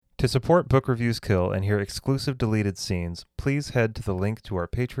To support Book Reviews Kill and hear exclusive deleted scenes, please head to the link to our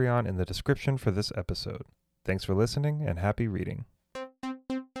Patreon in the description for this episode. Thanks for listening and happy reading.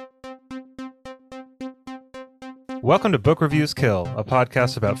 Welcome to Book Reviews Kill, a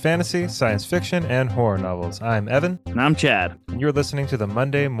podcast about fantasy, science fiction, and horror novels. I'm Evan. And I'm Chad. And you're listening to the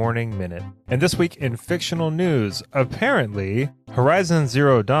Monday Morning Minute. And this week in fictional news, apparently, Horizon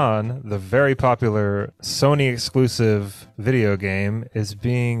Zero Dawn, the very popular Sony exclusive video game, is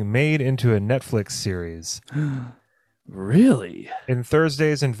being made into a Netflix series. Really? In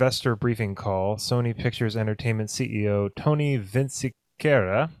Thursday's investor briefing call, Sony Pictures Entertainment CEO Tony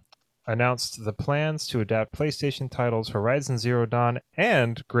Vinciquerra announced the plans to adapt PlayStation titles Horizon Zero Dawn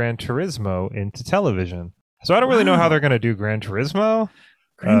and Gran Turismo into television. So I don't really know how they're going to do Gran Turismo.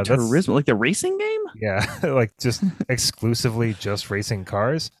 Gran Turismo, like the racing game? Yeah, like just exclusively just racing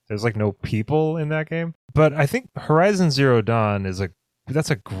cars. There's like no people in that game. But I think Horizon Zero Dawn that's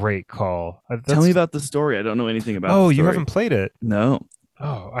a great call. Tell me about the story. I don't know anything about Oh, the story. you haven't played it? No.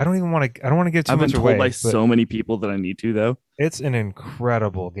 Oh, I don't want to give too I've much been away. told by so many people that I need to, though. It's an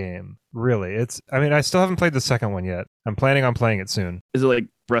incredible game. Really. I still haven't played the second one yet. I'm planning on playing it soon. Is it like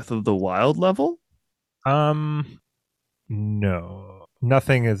Breath of the Wild level? No.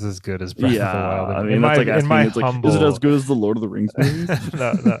 Nothing is as good as Breath of the Wild. I mean, that's like asking, is it as good as the Lord of the Rings movies?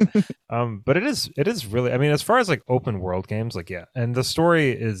 No. But it is really, I mean, as far as like open world games, like, yeah. And the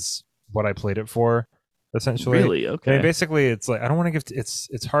story is what I played it for, essentially. Really? Okay. I mean, basically, it's like, I don't want to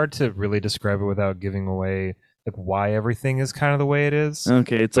it's hard to really describe it without giving away like why everything is kind of the way it is.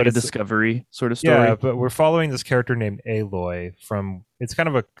 Okay, it's like a discovery sort of story. Yeah, but we're following this character named Aloy it's kind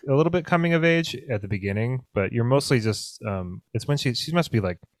of a little bit coming of age at the beginning, but you're mostly just it's when she must be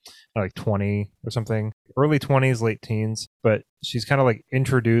like 20 or something, early 20s, late teens, but she's kind of like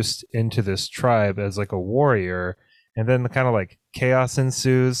introduced into this tribe as like a warrior, and then the kind of like chaos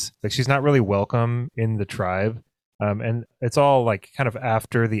ensues. Like she's not really welcome in the tribe, and it's all like kind of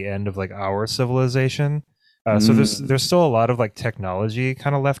after the end of like our civilization. So there's still a lot of like technology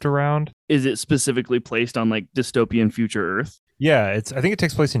kind of left around. Is it specifically placed on like dystopian future Earth? Yeah, I think it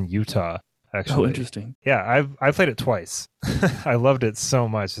takes place in Utah, actually. Oh, interesting. Yeah, I've played it twice. I loved it so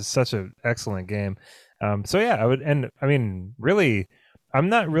much. It's such an excellent game. So yeah, really, I'm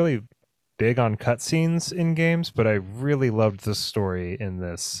not really big on cutscenes in games, but I really loved the story in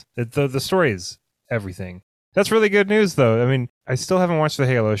this. The story is everything. That's really good news, though. I mean, I still haven't watched the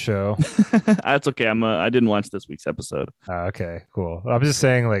Halo show. That's okay. I didn't watch this week's episode. Okay, cool. I was just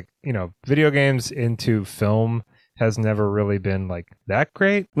saying, like, video games into film has never really been like that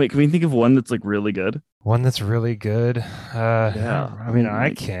great. Wait, can we think of one that's like really good? One that's really good? Yeah. I mean,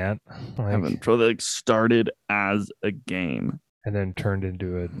 I can't. Like started as a game and then turned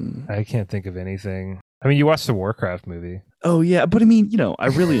into it. I can't think of anything. I mean, you watched the Warcraft movie. Oh yeah, but I mean, I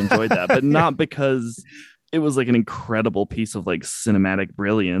really enjoyed that, but not because it was like an incredible piece of like cinematic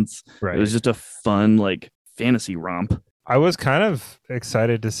brilliance. Right. It was just a fun like fantasy romp. I was kind of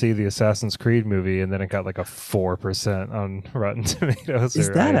excited to see the Assassin's Creed movie, and then it got like a 4% on Rotten Tomatoes. Is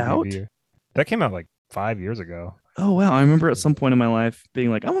that out? That came out like 5 years ago. Oh wow! I remember at some point in my life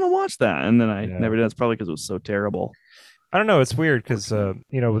being like, I want to watch that, and then I never did. It's probably because it was so terrible. I don't know. It's weird because,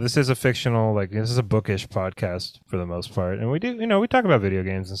 this is a fictional, this is a bookish podcast for the most part. And we do, we talk about video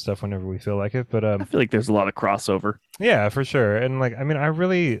games and stuff whenever we feel like it. But I feel like there's a lot of crossover. Yeah, for sure. And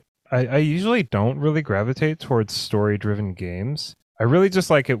I usually don't really gravitate towards story-driven games. I really just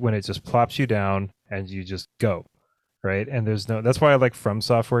like it when it just plops you down and you just go. Right. And that's why I like From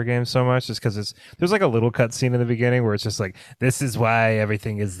Software games so much, just because there's like a little cutscene in the beginning where it's just like, this is why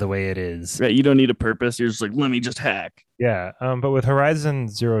everything is the way it is. Right. You don't need a purpose. You're just like, let me just hack. Yeah. But with Horizon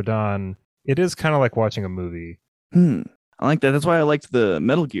Zero Dawn, it is kind of like watching a movie. I like that. That's why I liked the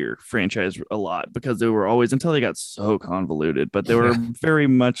Metal Gear franchise a lot, because they were always, until they got so convoluted, but they were very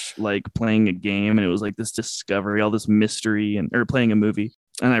much like playing a game, and it was like this discovery, all this mystery, or playing a movie.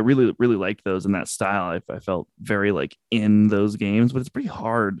 And I really, really liked those in that style. I felt very like in those games, but it's pretty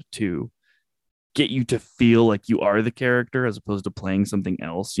hard to get you to feel like you are the character as opposed to playing something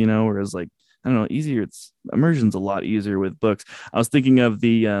else, whereas like, I don't know, immersion's a lot easier with books. I was thinking of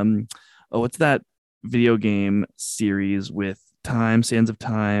the, what's that video game series with Sands of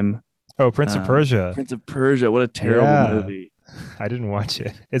Time? Oh, Prince of Persia. Prince of Persia. What a terrible movie. I didn't watch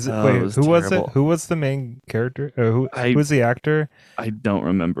it. Who was it? Who was the main character? Who was the actor? I don't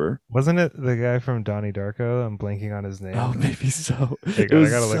remember. Wasn't it the guy from Donnie Darko? I'm blanking on his name. Oh, maybe so. It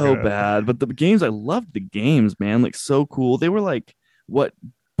was so bad. But the games, I loved the games, man. Like, so cool. They were like what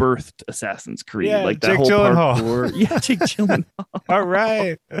birthed Assassin's Creed. Yeah, like that Jake whole Gyllenhaal. parkour. Yeah, Jake Gyllenhaal. All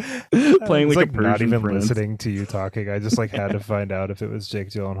right. Playing It's like a not Persian even prince. listening to you talking. I just like had to find out if it was Jake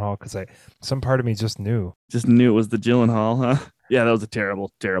Gyllenhaal because some part of me just knew. Just knew it was the Gyllenhaal, huh? Yeah, that was a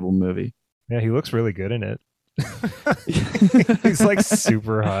terrible, terrible movie. Yeah, he looks really good in it. He's like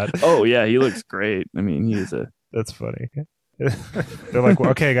super hot. Oh yeah, he looks great. I mean, he's a. That's funny. They're like,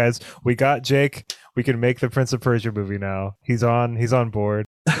 well, okay, guys, we got Jake. We can make the Prince of Persia movie now. He's on board.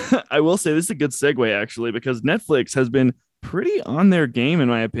 I will say this is a good segue actually, because Netflix has been pretty on their game, in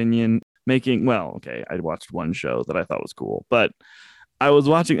my opinion, making, well, okay, I watched one show that I thought was cool, but I was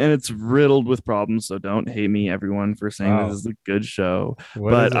watching and it's riddled with problems. So don't hate me, everyone, for saying Wow. this is a good show.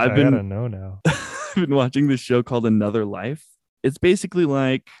 What But is it? I've I been gotta know now. I've been watching this show called Another Life. It's basically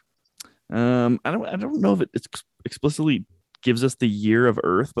like, I don't know if it explicitly gives us the year of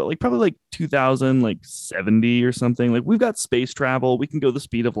Earth, but like probably like 2070 or something. Like we've got space travel, we can go the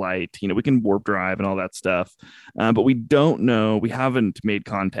speed of light, we can warp drive and all that stuff. But we don't know, we haven't made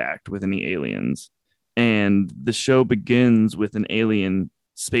contact with any aliens. And the show begins with an alien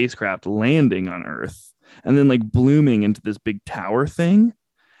spacecraft landing on Earth and then like blooming into this big tower thing.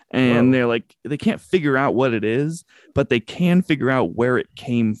 And Whoa. they're like, they can't figure out what it is, but they can figure out where it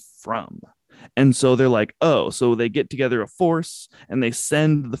came from. And so they're like, oh, so they get together a force and they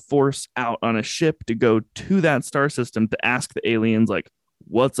send the force out on a ship to go to that star system to ask the aliens, like,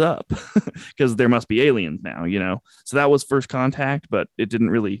 what's up? Because there must be aliens now. So that was first contact, but it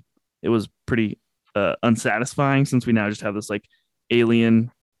was pretty unsatisfying, since we now just have this like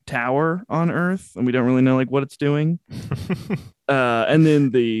alien tower on Earth and we don't really know like what it's doing. And then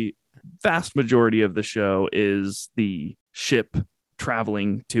the vast majority of the show is the ship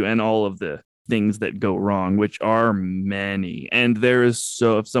traveling to, and all of the things that go wrong, which are many. And there is,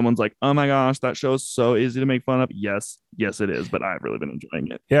 so if someone's like, oh my gosh, that show is so easy to make fun of, yes it is, but I've really been enjoying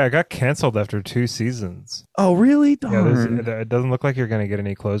it. Yeah, it got canceled after 2 seasons. Oh really? Yeah, Darn. it doesn't look like you're gonna get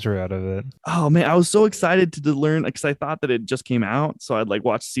any closure out of it. Oh man, I was so excited to learn, because I thought that it just came out, so I'd like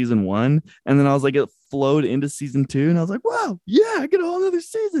watch season 1, and then I was like, it flowed into season 2, and I was like, wow, yeah, I get a whole other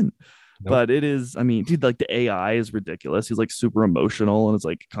season. Nope. But it is, I mean, dude, like the AI is ridiculous. He's like super emotional and is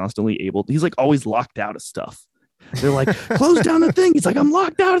like constantly he's like always locked out of stuff. They're like, close down the thing. He's like, I'm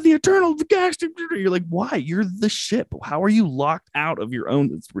locked out of the eternal gas. You're like, why? You're the ship. How are you locked out of your own?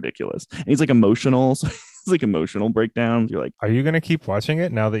 It's ridiculous. And he's like emotional. So it's like emotional breakdowns. You're like, are you gonna keep watching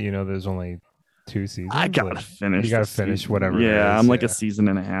it now that you know there's only 2 seasons? I gotta finish. You gotta finish season. whatever. Yeah, I'm like a season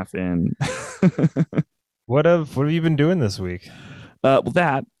and a half in. What have you been doing this week? Well,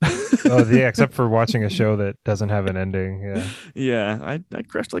 that. Oh yeah, except for watching a show that doesn't have an ending. Yeah. Yeah, I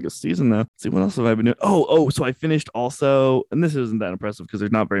crushed like a season though. Let's see, what else have I been doing? So I finished also, and this isn't that impressive because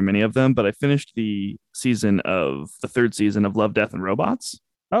there's not very many of them, but I finished the third season of Love, Death, and Robots.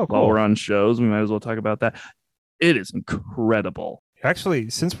 Oh, cool. While we're on shows, we might as well talk about that. It is incredible. Actually,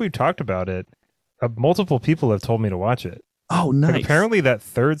 since we've talked about it, multiple people have told me to watch it. Oh, nice. Like, apparently that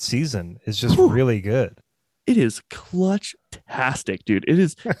third season is just really good. It is clutch-tastic, dude. It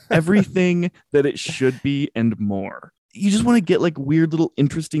is everything that it should be and more. You just want to get like weird little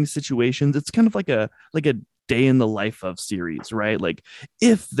interesting situations. It's kind of like a day in the life of series, right? Like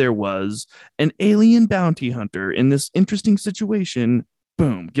if there was an alien bounty hunter in this interesting situation,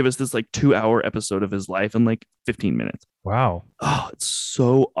 boom, give us this like 2-hour episode of his life in like 15 minutes. Wow. Oh, it's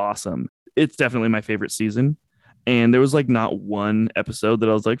so awesome. It's definitely my favorite season. And there was like not one episode that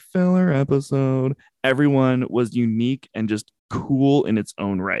I was like, filler episode. Everyone was unique and just cool in its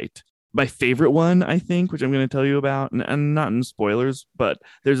own right. My favorite one, I think, which I'm going to tell you about, and not in spoilers, but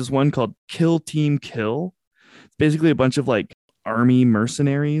there's this one called Kill Team Kill. It's basically a bunch of like army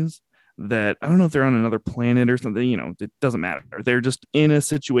mercenaries that, I don't know if they're on another planet or something, it doesn't matter. They're just in a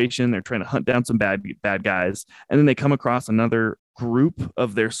situation. They're trying to hunt down some bad guys. And then they come across another group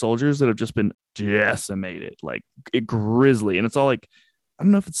of their soldiers that have just been decimated, like grisly. And it's all like, I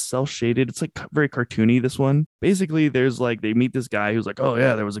don't know if it's cell shaded. It's like very cartoony, this one. Basically, there's like, they meet this guy who's like, oh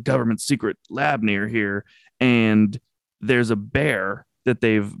yeah, there was a government secret lab near here. And there's a bear that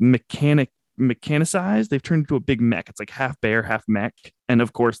they've mechanicized. They've turned into a big mech. It's like half bear, half mech. And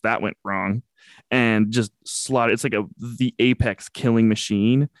of course that went wrong and just slaughtered. It's like the apex killing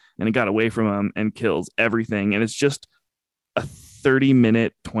machine, and it got away from them and kills everything. And it's just a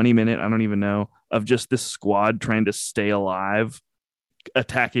 30-minute, 20-minute, I don't even know, of just this squad trying to stay alive,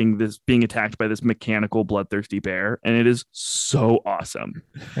 being attacked by this mechanical bloodthirsty bear. And it is so awesome.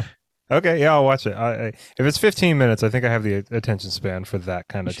 Okay, yeah, I'll watch it. If it's 15 minutes, I think I have the attention span for that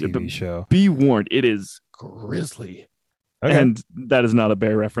kind of TV show. Be warned, it is grisly. Okay. And that is not a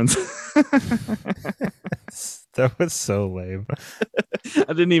bear reference. That was so lame.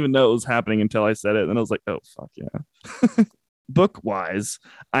 I didn't even know it was happening until I said it. And I was like, oh, fuck yeah. Book wise,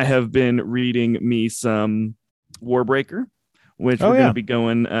 I have been reading me some Warbreaker, which Oh we're going yeah. to be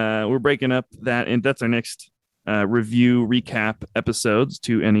going. We're breaking up that, and that's our next review recap episodes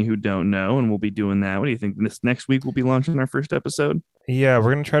to any who don't know. And we'll be doing that. What do you think? This next week we'll be launching our first episode. Yeah,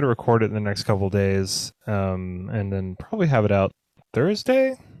 we're gonna try to record it in the next couple days, and then probably have it out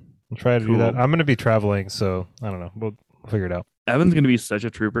Thursday. I'll try to do that. Cool. I'm gonna be traveling, so I don't know. We'll figure it out. Evan's going to be such a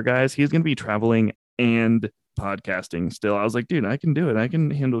trooper, guys. He's going to be traveling and podcasting still. I was like, dude, I can do it. I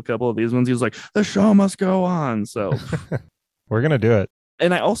can handle a couple of these ones. He was like, the show must go on. So, We're gonna do it.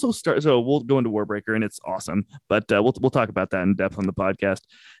 and I also so we'll go into Warbreaker and it's awesome, but we'll talk about that in depth on the podcast.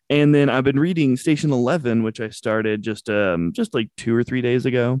 And then I've been reading Station 11, which I started just like 2 or 3 days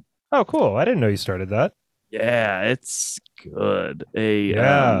ago. Oh, cool. I didn't know you started that. Yeah, it's good.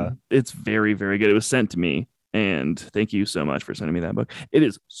 Yeah. It's very, very good. It was sent to me, and thank you so much for sending me that book. It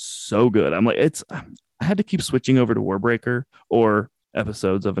is so good. I'm like, I had to keep switching over to Warbreaker or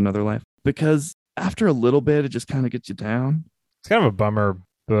episodes of Another Life because after a little bit, it just kind of gets you down. It's kind of a bummer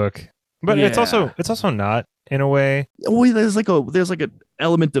book, but Yeah. it's also not in a way. Well, there's like an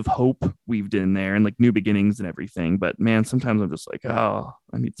element of hope weaved in there and like new beginnings and everything. But man, sometimes I'm just like, oh,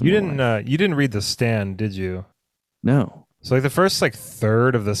 I need some. You didn't read The Stand, did you? No. So like the first like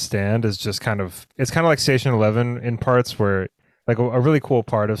third of The Stand is just it's kind of like Station 11 in parts where like a really cool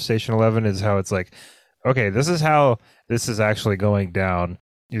part of Station 11 is how it's like, okay, this is how this is actually going down.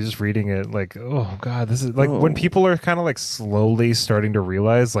 You're just reading it like, oh God, this is like when people are kind of like slowly starting to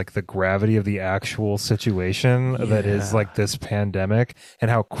realize like the gravity of the actual situation that is Yeah. like this pandemic and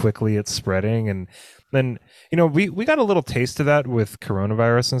how quickly it's spreading. And then, we got a little taste of that with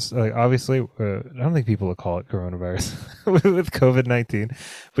coronavirus. And obviously, I don't think people would call it coronavirus with COVID-19.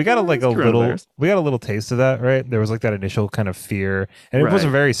 We got Yeah, it's coronavirus. we got a little taste of that, right? There was like that initial kind of fear, and it was a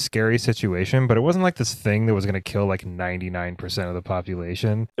Right. very scary situation, but it wasn't like this thing that was going to kill like 99% of the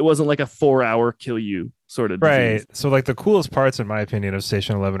population. It wasn't like a 4-hour kill you sort of Right. disease. So like the coolest parts in my opinion of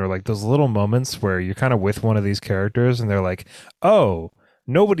Station 11 are like those little moments where you're kind of with one of these characters and they're like, "Oh,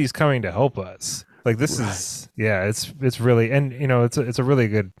 nobody's coming to help us." Like this Right. is it's really, and it's a really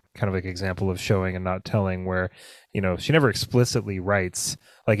good kind of like example of showing and not telling where she never explicitly writes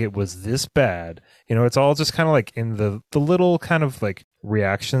like it was this bad. It's all just kind of like in the little kind of like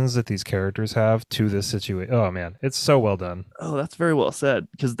reactions that these characters have to this situation. Oh man, it's so well done. Oh, that's very well said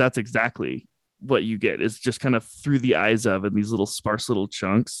because that's exactly what you get. It's just kind of through the eyes of in these little sparse little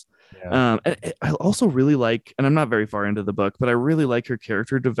chunks. Yeah. And I also really like, and I'm not very far into the book, but I really like her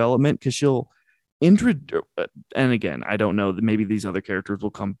character development because she'll introduce, and again, I don't know that maybe these other characters will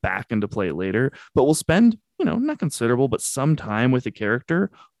come back into play later, but we'll spend, not considerable, but some time with a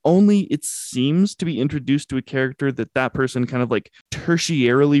character. Only it seems to be introduced to a character that person kind of like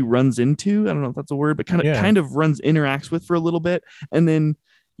tertiarily runs into. I don't know if that's a word, but kind of interacts with for a little bit, and then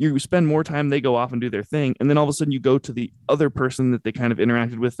you spend more time, they go off and do their thing, and then all of a sudden you go to the other person that they kind of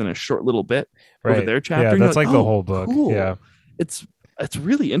interacted with in a short little bit over Right. their chapter. Yeah, and you're that's like the "Oh, whole book. cool." Yeah. It's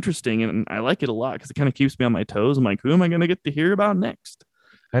really interesting, and I like it a lot because it kind of keeps me on my toes. I'm like, who am I going to get to hear about next?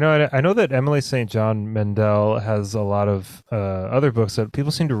 I know that Emily St. John Mandel has a lot of other books that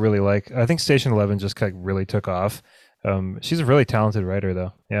people seem to really like. I think Station 11 just like really took off. She's a really talented writer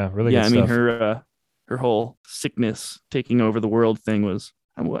though. Yeah, really Yeah, good I mean stuff. her whole sickness taking over the world thing was,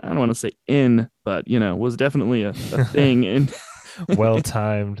 I don't want to say but was definitely a thing, and Well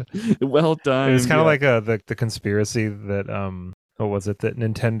timed. well done. It was kind of like the conspiracy that what was it that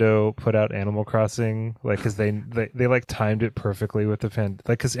Nintendo put out Animal Crossing like because they like timed it perfectly with the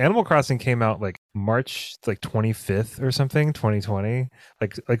like because Animal Crossing came out like March like 25th or something 2020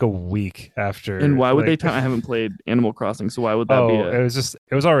 like a week after. And why would like, they? I haven't played Animal Crossing, so why would that be?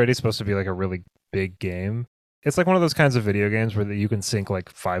 It was already supposed to be like a really big game. It's like one of those kinds of video games where that you can sink like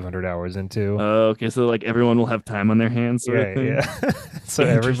 500 hours into. Okay, so like everyone will have time on their hands, sort of thing. Yeah. So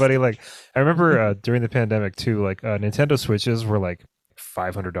everybody like, I remember during the pandemic too, like Nintendo Switches were like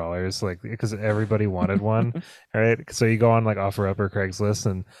 $500, like because everybody wanted one, right? So you go on like OfferUp or Craigslist,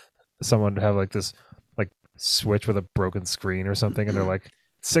 and someone would have like this like Switch with a broken screen or something, and they're like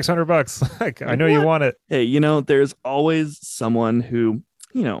 $600. Like I know you want it. Hey, there's always someone who,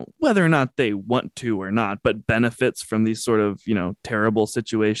 whether or not they want to or not, but benefits from these sort of, terrible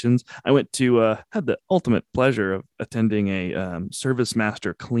situations. I went to, had the ultimate pleasure of attending a Service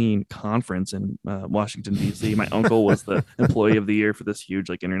Master Clean conference in Washington, D.C. My uncle was the employee of the year for this huge,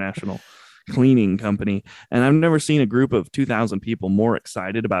 like, international cleaning company. And I've never seen a group of 2,000 people more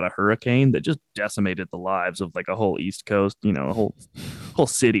excited about a hurricane that just decimated the lives of like a whole East Coast, a whole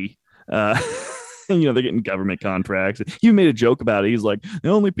city. they're getting government contracts. You made a joke about it. He's like, the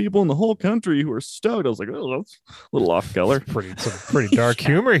only people in the whole country who are stoked. I was like, oh, that's a little off color. Some pretty dark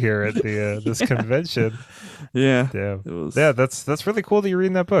humor here at the this convention. Yeah, Yeah, it was. yeah. That's really cool that you're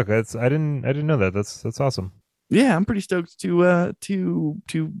reading that book. I didn't know that. That's awesome. Yeah, I'm pretty stoked to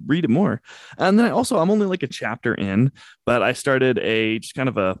read it more. And then I'm only like a chapter in, but I started a just kind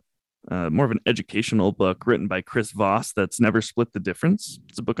of a more of an educational book written by Chris Voss that's Never Split the Difference.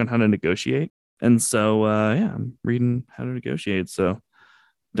 It's a book on how to negotiate. And so yeah, I'm reading how to negotiate. So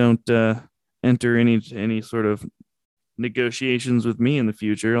don't enter any sort of negotiations with me in the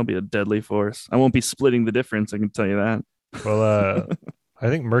future. I'll be a deadly force. I won't be splitting the difference, I can tell you that. Well, I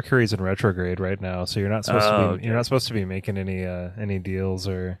think Mercury's in retrograde right now, so you're not supposed to be Okay. you're not supposed to be making any deals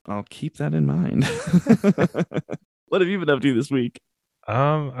or. I'll keep that in mind. What have you been up to this week?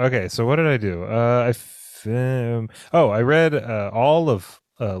 Okay, so what did I do? I read all of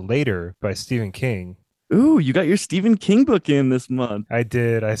Later by Stephen King. Ooh, you got your Stephen King book in this month. I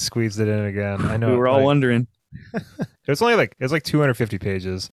did. I squeezed it in again. I know. We were all wondering. It's like 250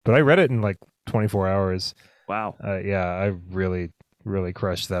 pages, but I read it in like 24 hours. Wow. Yeah, I really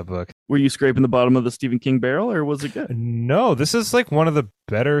crushed that book. Were you scraping the bottom of the Stephen King barrel, or was it good? No, this is like one of the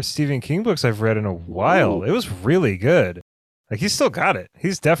better Stephen King books I've read in a while. Ooh. It was really good. Like he's still got it.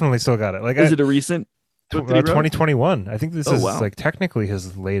 He's definitely still got it. Like Is it a recent book that he wrote? 2021. I think this is wow. like technically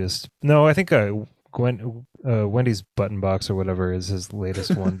his latest. No, I think Wendy's Button Box or whatever is his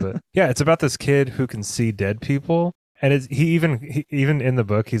latest one. But yeah, it's about this kid who can see dead people, and he even in the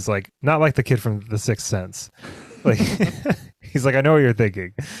book he's like not like the kid from The Sixth Sense. Like he's like, I know what you're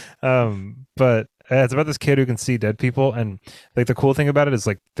thinking, but it's about this kid who can see dead people, and like the cool thing about it is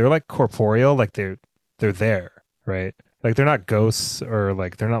like they're like corporeal, like they're there, right? Like they're not ghosts or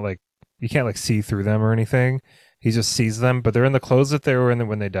like they're not like you can't like see through them or anything. He just sees them, but they're in the clothes that they were in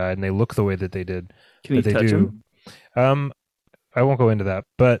when they died, and they look the way that they did. Can you touch him? I won't go into that,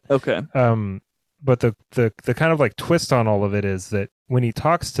 but Okay. but the kind of like twist on all of it is that when he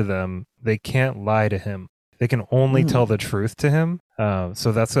talks to them, they can't lie to him. They can only tell the truth to him.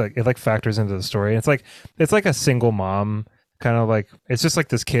 So that's like it like factors into the story. It's like a single mom kind of like it's just like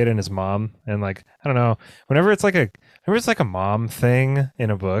this kid and his mom, and like I don't know. Whenever it's like a mom thing in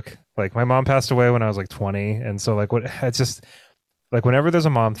a book, like my mom passed away when I was like 20, and so like it's just like whenever there's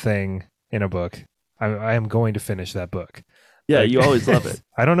a mom thing in a book, I am going to finish that book. Yeah, Like, you always love it.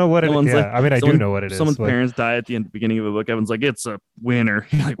 I don't know what it is. Yeah, Like, I mean, I do know what it is. Someone's like, parents die at the during of a book. Evan's like, it's a winner.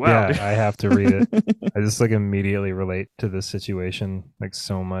 You're like, wow. Yeah, I have to read it. I just like immediately relate to this situation like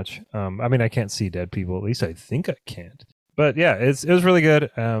so much. I mean, I can't see dead people. At least I think I can't. But yeah, it was really good.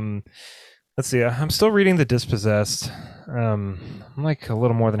 Let's see. I'm still reading The Dispossessed. I'm like a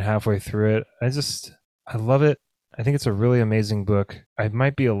little more than halfway through it. I love it. I think it's a really amazing book. I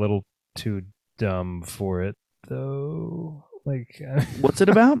might be a little too dumb for it though. Like, what's it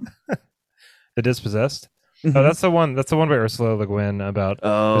about? The Dispossessed. Mm-hmm. Oh, that's the one by Ursula Le Guin about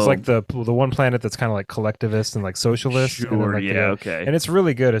there's like the one planet that's kind of like collectivist and like socialist. Sure, and then, like, yeah, okay. And it's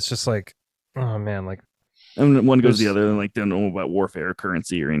really good. It's just like, oh man, like, and one goes to the other, and like they don't know about warfare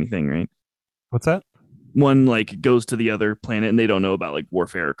currency or anything, right? What's that? One like goes to the other planet, and they don't know about like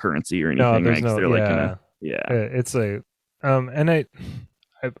warfare or currency or anything, right? No, they're like kinda, yeah. It's a and I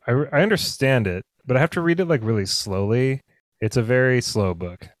understand it, but I have to read it like really slowly. It's a very slow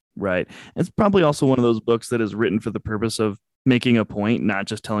book. Right. It's probably also one of those books that is written for the purpose of making a point, not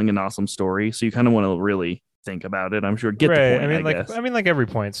just telling an awesome story. So you kind of want to really think about it. I'm sure. Get the point. I mean, like every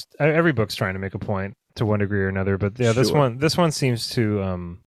book's trying to make a point to one degree or another. But yeah, Sure. this one seems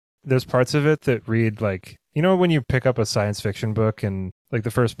to there's parts of it that read like, you know, when you pick up a science fiction book and like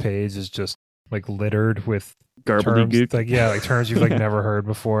the first page is just like littered with Garbledygook. terms, like terms you've like never heard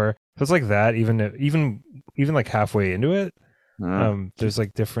before. So it's like that. Even like halfway into it. There's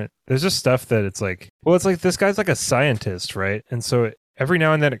like there's just stuff that it's like, well, it's like this guy's like a scientist, right? And so every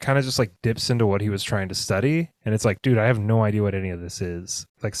now and then it kind of just like dips into what he was trying to study, and it's like, dude, I have no idea what any of this is.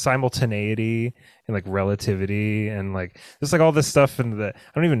 Like simultaneity and like relativity and like there's like all this stuff, and I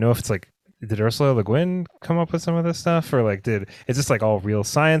don't even know if it's like, did Ursula Le Guin come up with some of this stuff, or like it's just like all real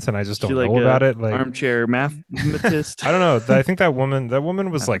science and I just don't know about it? Like armchair mathematist. I don't know. I think that woman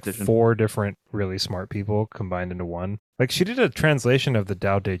was like Mathematician. 4 different really smart people combined into one. Like she did a translation of the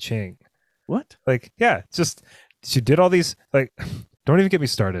Tao Te Ching. What? Like, yeah, just she did all these like don't even get me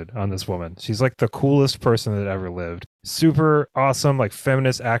started on this woman. She's like the coolest person that ever lived. Super awesome, like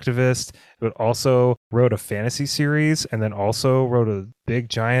feminist activist, but also wrote a fantasy series and then also wrote a big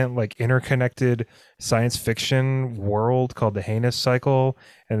giant like interconnected science fiction world called the Heinous Cycle,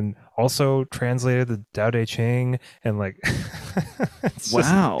 and also translated the Tao Te Ching, and like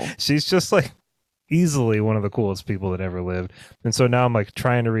wow. she's just like easily one of the coolest people that ever lived. And so now I'm like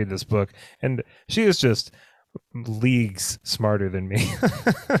trying to read this book, and she is just leagues smarter than me,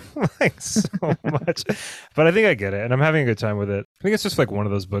 like so much. But I think I get it, and I'm having a good time with it. I think it's just like one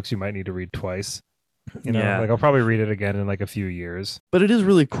of those books you might need to read twice. Like I'll probably read it again in like a few years. But it is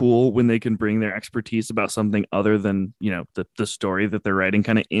really cool when they can bring their expertise about something other than, the story that they're writing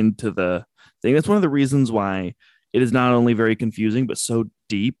kind of into the thing. That's one of the reasons why it is not only very confusing, but so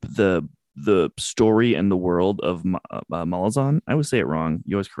deep. The story and the world of Malazan. I always say it wrong.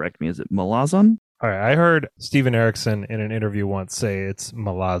 You always correct me. Is it Malazan? All right. I heard Steven Erickson in an interview once say it's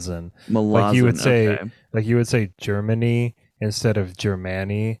Malazan. Malazan. Like you would say Germany instead of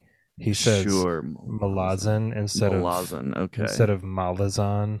Germany. He says Malazan instead of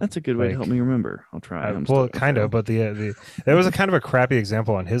Malazan. That's a good way to help me remember. I'll try. Well, kind of, but there was a kind of a crappy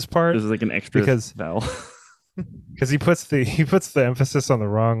example on his part. This is like an extra vowel. Because he puts the emphasis on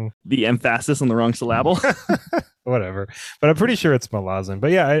the emphasis on the wrong syllable. Whatever, but I'm pretty sure it's Malazan. But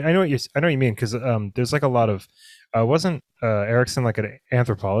yeah, I know what you mean, because there's like a lot of wasn't Erickson like an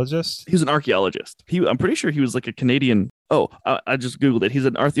anthropologist? He was an archaeologist. I'm pretty sure he was like a Canadian. Oh, I just googled it. He's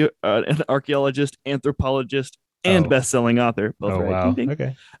an archaeologist, anthropologist, and best-selling author. Both right. Wow. Ding, ding.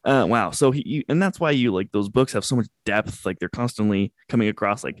 Okay. Wow. So and that's why you like those books have so much depth. Like they're constantly coming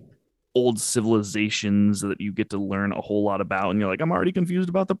across like old civilizations that you get to learn a whole lot about, and you're like, I'm already confused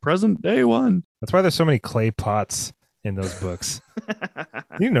about the present day one. That's why there's so many clay pots in those books.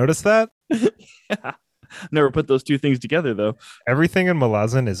 You notice that? Yeah. Never put those two things together though. Everything in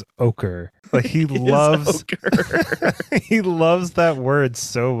Malazan is ochre. Like he loves he loves that word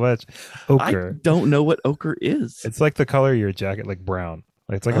so much. Ochre. I don't know what ochre is. It's like the color of your jacket, like brown.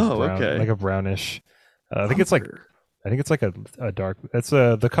 Like it's like like a brownish. I think it's like a dark. It's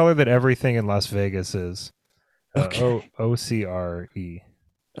the color that everything in Las Vegas is. OCRE.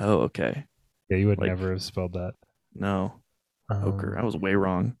 Oh, okay. Yeah, you would never have spelled that. No. Ochre. I was way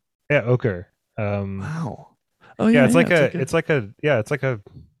wrong. Yeah, ochre. Wow. Oh yeah, it's like a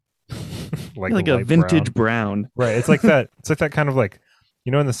like a vintage brown. Right. It's like that. It's like that kind of like,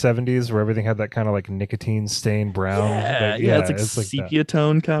 in the 70s where everything had that kind of like nicotine stained brown. Yeah, it's like sepia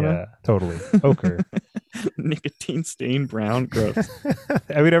tone kind of. Yeah, totally. Ochre. Nicotine stained brown. Gross.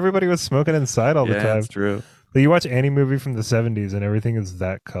 I mean, everybody was smoking inside all the time. That's true. But you watch any movie from the 70s and everything is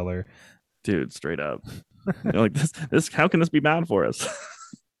that color. Dude, straight up. You're like, this. How can this be bad for us?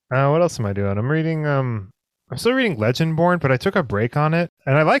 What else am I doing? I'm still reading Legendborn, but I took a break on it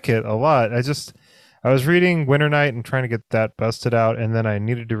and I like it a lot. I was reading Winter Night and trying to get that busted out, and then I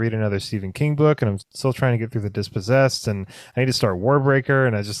needed to read another Stephen King book, and I'm still trying to get through The Dispossessed, and I need to start Warbreaker,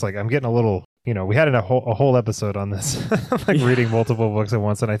 and I'm getting a little, we had a whole episode on this, reading multiple books at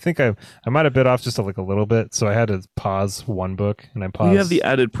once, and I think I might have bit off just a little bit, so I had to pause one book, and I paused. You have the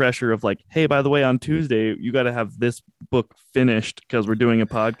added pressure of like, hey, by the way, on Tuesday, you got to have this book finished because we're doing a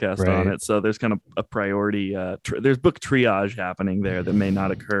podcast on it, so there's kind of a priority, there's book triage happening there that may not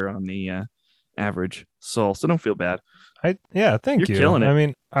occur on the average soul, so don't feel bad. Thank you. You're killing it. I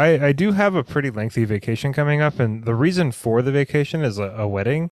mean, I do have a pretty lengthy vacation coming up, and the reason for the vacation is a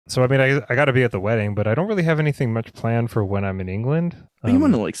wedding. So I mean, I got to be at the wedding, but I don't really have anything much planned for when I'm in England. You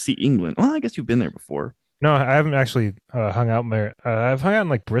want to see England? Well, I guess you've been there before. No, I haven't actually hung out there. I've hung out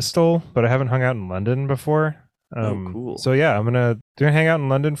in Bristol, but I haven't hung out in London before. Cool. So yeah, I'm gonna hang out in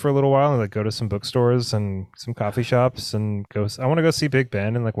London for a little while and go to some bookstores and some coffee shops and I want to go see Big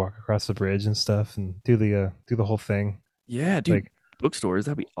Ben and walk across the bridge and stuff and do the whole thing. Yeah, dude. Bookstores,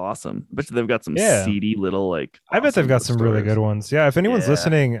 that'd be awesome. I bet they've got some seedy little I bet they've got some really good ones. Yeah, if anyone's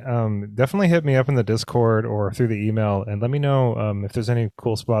listening, definitely hit me up in the Discord or through the email and let me know if there's any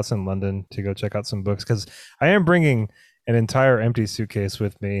cool spots in London to go check out some books, because I am bringing an entire empty suitcase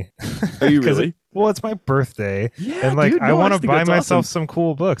with me. Are you really? Well, it's my birthday, and dude, I want to buy myself some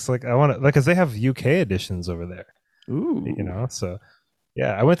cool books. I want to because they have UK editions over there. Ooh, so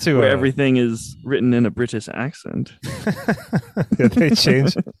yeah, I went to where everything is written in a British accent. They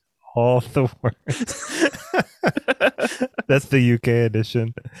change all the words. That's the UK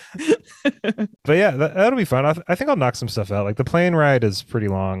edition. But yeah, that'll be fun. I think I'll knock some stuff out. The plane ride is pretty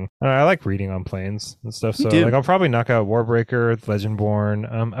long. I like reading on planes and stuff. So I'll probably knock out Warbreaker,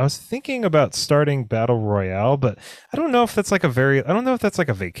 Legendborn. I was thinking about starting Battle Royale, but I don't know if that's like a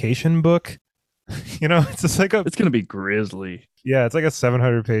vacation book. It's just it's gonna be grisly. Yeah, it's like a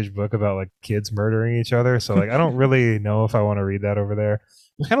 700-page book about kids murdering each other. So I don't really know if I want to read that over there.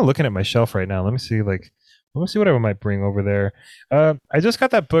 I'm kind of looking at my shelf right now. Let me see what I might bring over there. I just got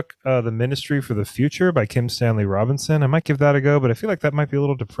that book, The Ministry for the Future by Kim Stanley Robinson. I might give that a go, but I feel like that might be a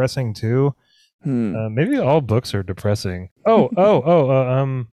little depressing too. Maybe all books are depressing.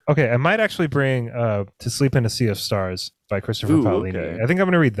 Okay, I might actually bring To Sleep in a Sea of Stars by Christopher Ooh, Paolini. okay. I think I'm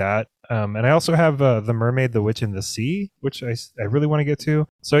going to read that. And I also have The Mermaid, the Witch, and the Sea, which I really want to get to.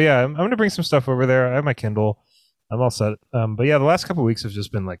 So yeah, I'm going to bring some stuff over there. I have my Kindle. I'm all set. But yeah, the last couple of weeks have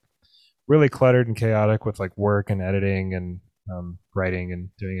just been like really cluttered and chaotic with like work and editing and writing and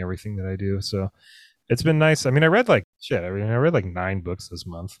doing everything that I do. So it's been nice. I mean, I read like shit. I mean, I read like 9 books this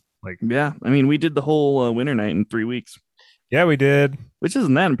month. Like, Yeah, I mean, we did the whole winter night in 3 weeks, yeah, we did. which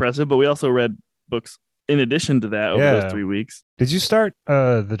isn't that impressive. But we also read books in addition to that over those Yeah. 3 weeks. Did you start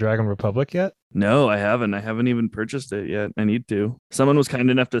The Dragon Republic yet? No, I haven't. I haven't even purchased it yet. I need to. Someone was kind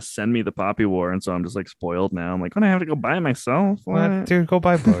enough to send me the Poppy War, and so I'm just like spoiled now. I'm like, when I have to go buy it myself. What? Dude, go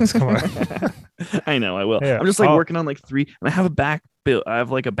buy books. Come on. I know I will. Yeah, I'm just like I'll- working on like 3, and I have a back bill. I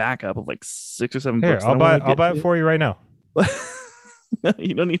have like a backup of like 6 or 7 Here, books. I'll buy it for you right now.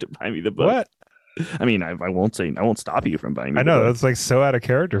 You don't need to buy me the book. What? I mean, I won't stop you from buying me I the know book. that's like so out of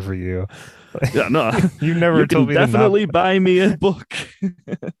character for you. Yeah, no. You never You told can me definitely buy me a book.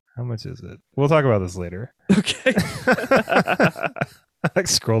 How much is it? We'll talk about this later. Okay. I like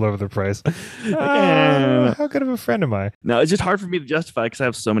scrolled over the price. Yeah. How good of a friend am I? No, it's just hard for me to justify because I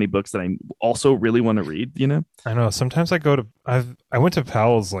have so many books that I also really want to read, you know? I know. Sometimes I went to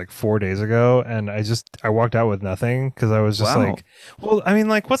Powell's like 4 days ago, and I walked out with nothing because I was just Wow. like, well, I mean,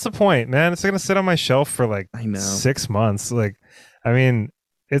 like, what's the point, man? It's gonna sit on my shelf for like I know. 6 months. Like, I mean,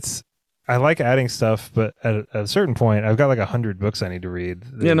 I like adding stuff, but at a certain point, I've got like 100 books I need to read.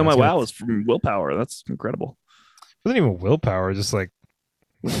 Yeah, no, my It's gonna- WoW is from Willpower. That's incredible. It wasn't even willpower, just like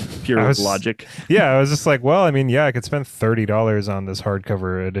Pure I was- logic. yeah, I was just like, well, I mean, yeah, I could spend $30 on this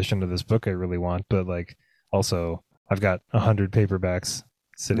hardcover edition of this book I really want, but like, also, I've got 100 paperbacks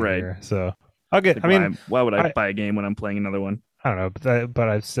sitting Right. here, so I'll get. Like, I mean, why would I I- buy a game when I'm playing another one? I don't know, but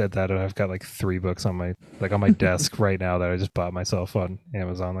I've said that, and I've got like 3 books on my desk right now that I just bought myself on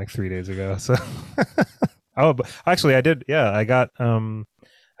Amazon like 3 days ago. So, oh, but actually, I did. Yeah, I got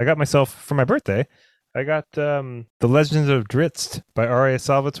myself for my birthday. I got The Legends of Drizzt by R.A.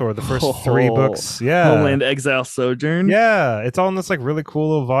 Salvatore, the first 3 Oh, books. Yeah. Homeland Exile Sojourn. Yeah, it's all in this like really cool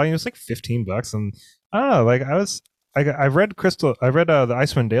little volume. It's like $15, and I don't know. Like I read the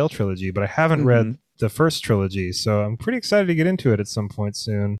Icewind Dale trilogy, but I haven't read the first trilogy, so I'm pretty excited to get into it at some point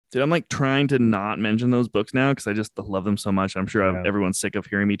soon. Dude, I'm like trying to not mention those books now because I just love them so much. I'm sure Yeah. everyone's sick of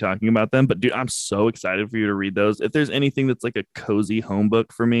hearing me talking about them, but dude, I'm so excited for you to read those. If there's anything that's like a cozy home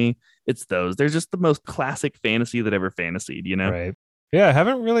book for me, it's those. They're just the most classic fantasy that ever fantasied, you know? Right. Yeah, I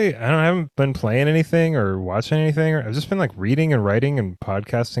haven't been playing anything or watching anything. I've just been like reading and writing and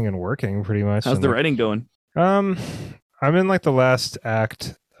podcasting and working pretty much. How's and, the like, writing going? I'm in like the last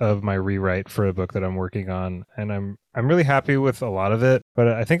act of my rewrite for a book that I'm working on, and I'm really happy with a lot of it, but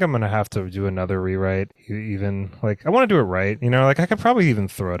I think I'm gonna have to do another rewrite. Even like I want to do it right, you know. Like I could probably even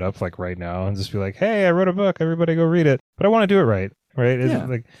throw it up like right now and just be like, "Hey, I wrote a book. Everybody go read it." But I want to do it right, right? It's Yeah.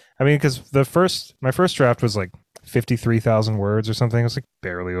 like I mean, because my first draft was like 53,000 words or something. It was like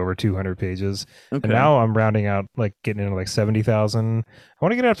barely over 200 pages. Okay. And now I'm rounding out, like getting into like 70,000. I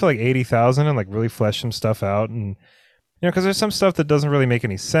want to get it up to like 80,000 and like really flesh some stuff out. And, you know, because there's some stuff that doesn't really make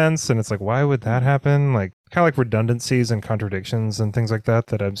any sense. And it's like, why would that happen? Like, kind of like redundancies and contradictions and things like that,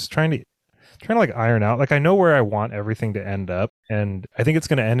 that I'm just trying to like iron out. Like, I know where I want everything to end up. And I think it's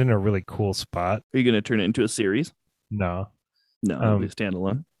going to end in a really cool spot. Are you going to turn it into a series? No. No, it'll be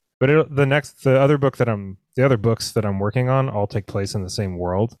standalone. But the other books that I'm working on all take place in the same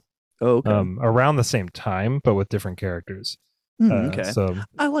world. Oh, okay. Around the same time, but with different characters. Okay. So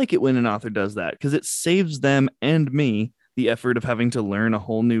I like it when an author does that because it saves them and me the effort of having to learn a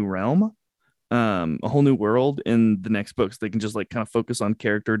whole new realm, a whole new world in the next book. So they can just like kind of focus on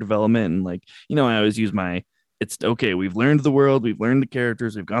character development and like, you know, I always use it's okay. We've learned the world. We've learned the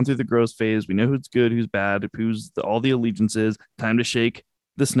characters. We've gone through the growth phase. We know who's good, who's bad, all the allegiances. Time to shake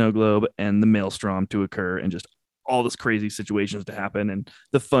the snow globe and the maelstrom to occur and just all this crazy situations to happen and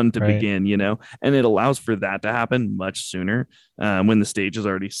the fun to Right. begin, you know, and it allows for that to happen much sooner when the stage is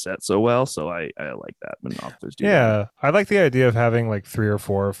already set so well. So I like that when authors do that. yeah, I like the idea of having like 3 or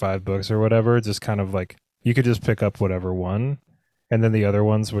 4 or 5 books or whatever. Just kind of like you could just pick up whatever one, and then the other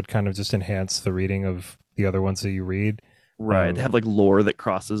ones would kind of just enhance the reading of the other ones that you read. Right. They have like lore that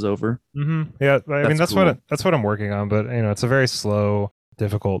crosses over. Mm-hmm. Yeah, I mean That's that's what I'm working on, but you know, it's a very slow,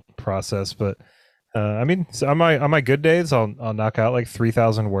 difficult process. But I mean, so on my good days, I'll knock out like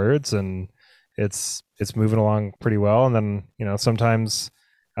 3,000 words, and it's moving along pretty well. And then you know, sometimes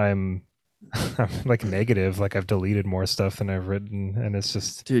I'm like negative, like I've deleted more stuff than I've written, and it's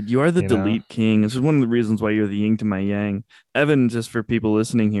just Dude, you are the You know? delete king. This is one of the reasons why you're the yin to my yang. Evan, just for people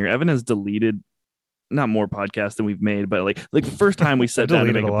listening here, Evan has deleted not more podcasts than we've made, but like the first time we sat down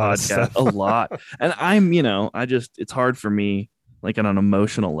to deleted make a a lot of podcast, stuff. a lot. And it's hard for me, like on an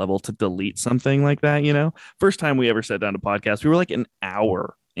emotional level, to delete something like that. First time we ever sat down to podcast, we were like an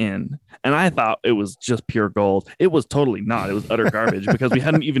hour in, and I thought it was just pure gold. It was totally not. It was utter garbage because we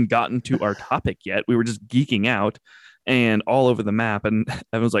hadn't even gotten to our topic yet. We were just geeking out and all over the map. And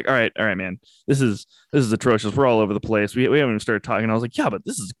I was like, all right, man, this is atrocious. We're all over the place. We haven't even started talking. I was like, yeah, but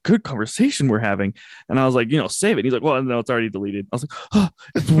this is a good conversation we're having. And I was like, save it. And he's like, well, no, it's already deleted. I was like, oh,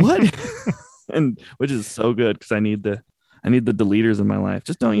 it's what? And which is so good because I need the deleters in my life.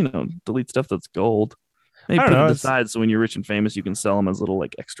 Just don't, delete stuff that's gold. Maybe I put don't know. it aside so when you're rich and famous, you can sell them as little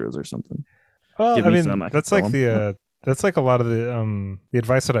like extras or something. Well, Give I me mean, some, I can that's sell like them. that's like a lot of the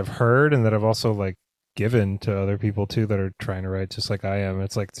advice that I've heard and that I've also like given to other people too that are trying to write just like I am.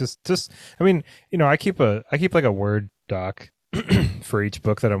 It's like just I mean, I keep like a Word doc for each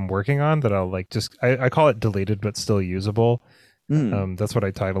book that I'm working on that I'll like I call it deleted but still usable. Mm. That's what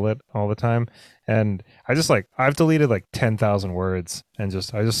I title it all the time. And I've deleted like 10,000 words and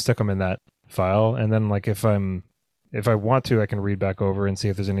I just stick them in that file. And then like if I want to, I can read back over and see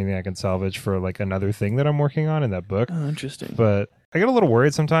if there's anything I can salvage for like another thing that I'm working on in that book. Oh, interesting. But I get a little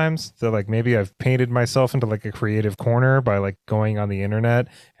worried sometimes that like maybe I've painted myself into like a creative corner by like going on the internet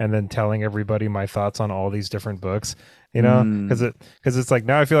and then telling everybody my thoughts on all these different books, because Mm. it's like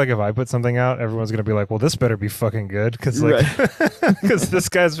now I feel like if I put something out, everyone's gonna be like, well, this better be fucking good because like Right. because this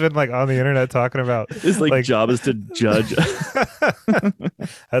guy's been like on the internet talking about His like job is to judge.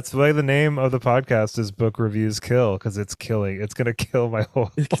 That's why the name of the podcast is Book Reviews Kill, because it's gonna kill my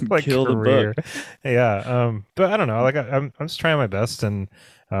whole It can like kill the career. book. Yeah. But I don't know, like I'm just trying my best and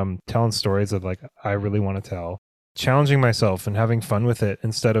telling stories that like I really want to tell, challenging myself and having fun with it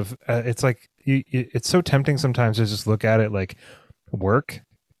instead of it's like it's so tempting sometimes to just look at it like work,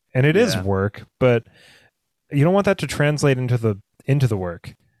 and it is Yeah. work, but you don't want that to translate into the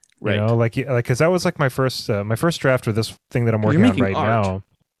work. Right. Like because that was like my first draft of this thing that I'm You're working on making right art. now.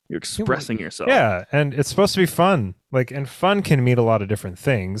 You're expressing yourself. Yeah, and it's supposed to be fun. Like, and fun can mean a lot of different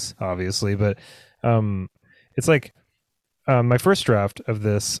things, obviously. But it's like my first draft of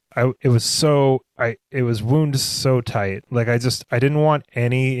this. It was wound so tight. Like I didn't want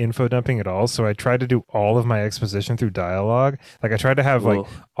any info dumping at all. So I tried to do all of my exposition through dialogue. Like I tried to have like Whoa.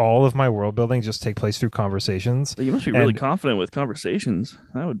 all of my world building just take place through conversations. But you must be really And confident with conversations.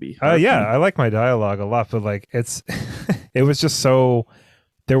 That would be hard. yeah, I like my dialogue a lot, but like it was just so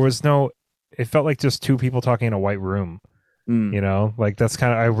there was no. It felt like just two people talking in a white room. Like that's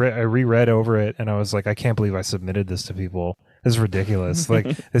kind of I reread over it and I was like, I can't believe I submitted this to people. This is ridiculous. Like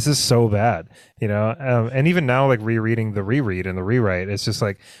this is so bad. And even now, like rereading the reread and the rewrite, it's just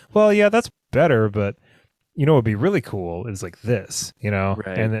like, well, yeah, that's better, but what'd be really cool is like this. Right.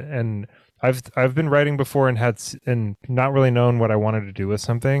 And I've been writing before and not really known what I wanted to do with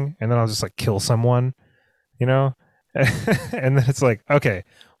something, and then I'll just like kill someone, and then it's like, okay,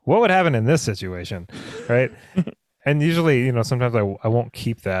 what would happen in this situation, right? And usually, sometimes I won't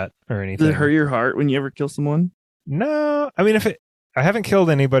keep that or anything. Does it hurt your heart when you ever kill someone? No, I mean, I haven't killed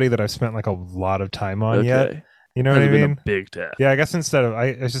anybody that I've spent like a lot of time on yet. You know what I Hasn't been mean? a big task. Yeah, I guess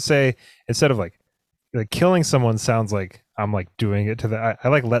I should say instead of like killing someone sounds like I'm like doing it to I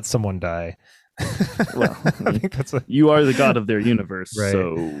like let someone die. Well, I think that's you are the god of their universe, right.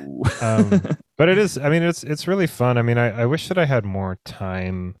 So. But it is. I mean, it's really fun. I mean, I wish that I had more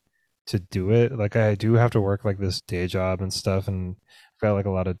time to do it. Like I do have to work like this day job and stuff, and I've got like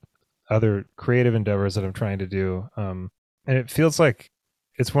a lot of other creative endeavors that I'm trying to do. And it feels like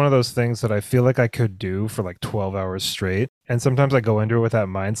it's one of those things that I feel like I could do for like 12 hours straight. And sometimes I go into it with that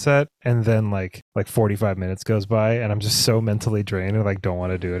mindset, and then like 45 minutes goes by and I'm just so mentally drained and like don't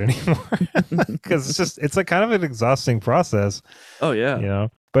want to do it anymore. Because it's like kind of an exhausting process. Oh yeah.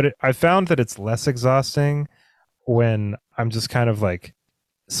 But I found that it's less exhausting when I'm just kind of like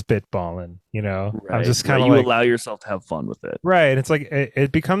spitballing, Right. I'm just kind of you like allow yourself to have fun with it. right. It's like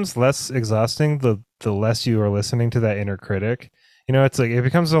it becomes less exhausting the less you are listening to that inner critic. It's like it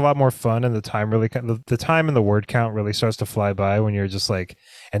becomes a lot more fun, and the time the time and the word count really starts to fly by when you're just like,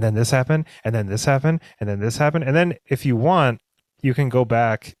 and then this happened, and then this happened, and then this happened, and then if you want, you can go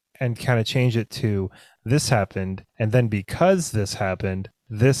back and kind of change it to this happened, and then because this happened,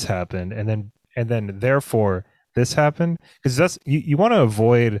 and then therefore this happened, because that's you want to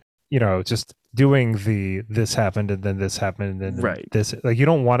avoid just doing this happened and then this happened and then right. this, like you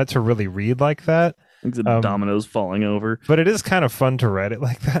don't want it to really read like that. Dominoes falling over. But it is kind of fun to write it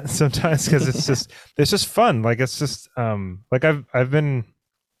like that sometimes, because it's just fun. Like it's just like I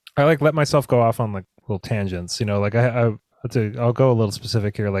like let myself go off on like little tangents. Like I'll go a little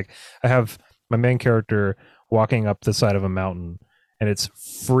specific here. Like I have my main character walking up the side of a mountain, and it's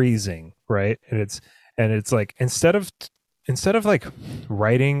freezing, right? And it's like instead of like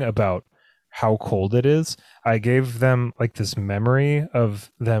writing about how cold it is, I gave them like this memory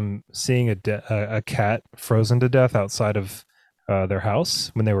of them seeing a cat frozen to death outside of their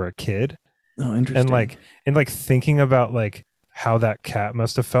house when they were a kid, Oh, and interesting. like thinking about like how that cat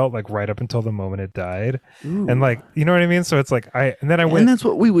must have felt like right up until the moment it died, and Ooh. like you know what I mean. So it's like I and then I And went that's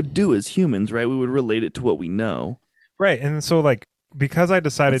what we would do as humans, right? We would relate it to what we know. right, and so like because I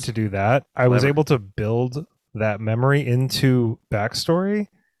decided That's to do that, I was clever. able to build that memory into backstory,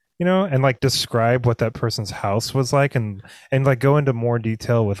 and like describe what that person's house was like, and like go into more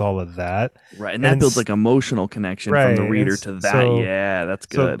detail with all of that, Right. And that and builds like emotional connection from the right, reader to that. so Yeah, that's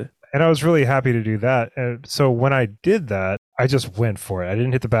so good. and I was really happy to do that. And so when I did that, I just went for it. I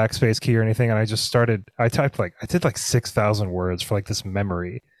didn't hit the backspace key or anything, and I just started. I did like 6,000 words for like this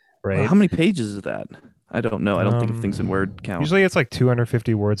memory, Well, right? how many pages is that? I don't know. I don't think of things in word count. Usually it's like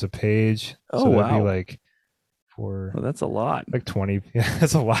 250 words a page, Oh, so that'd be wow. like for Well, that's a lot. like 20. Yeah,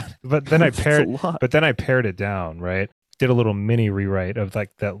 that's a lot. But then I That's a pared, lot. but then I pared it down, right? Did a little mini rewrite of like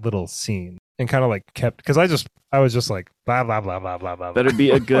that little scene, and kind of like kept because I was just like blah blah blah blah blah blah Better be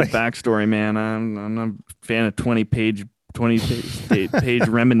a blah. good Like backstory, man. I'm a fan of 20 page I think I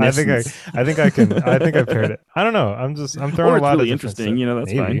reminiscence. I think I can I think I paired it. I don't know. I'm throwing Or a it's lot of really different interesting, stuff.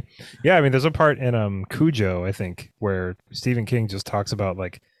 that's Maybe. fine. Yeah, I mean there's a part in Cujo, I think, where Stephen King just talks about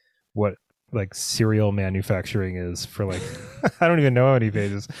like what like cereal manufacturing is for like I don't even know how many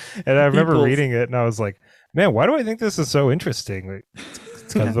pages. And I He remember pulls. reading it and I was like, "Man, why do I think this is so interesting?" Like,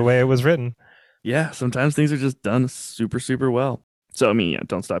 it's because of the way it was written. Yeah, sometimes things are just done super, super well. So, I mean, yeah,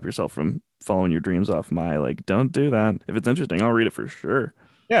 don't stop yourself from following your dreams off my like, don't do that. If it's interesting, I'll read it for sure.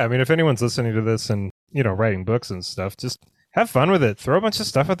 Yeah, I mean if anyone's listening to this and, writing books and stuff, just have fun with it. Throw a bunch of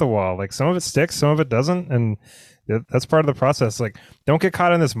stuff at the wall. Like some of it sticks, some of it doesn't, and that's part of the process. Like, don't get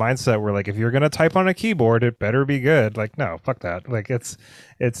caught in this mindset where like if you're gonna type on a keyboard, it better be good. Like, no, fuck that. Like, it's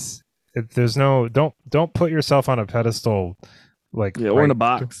there's no don't put yourself on a pedestal. Like, Yeah, or in right, a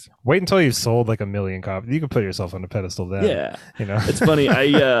box. wait until you've sold like a million copies. You can put yourself on a pedestal then, Yeah. you know, It's funny. or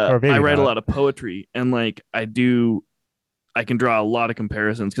I maybe write a not. lot of poetry and like I can draw a lot of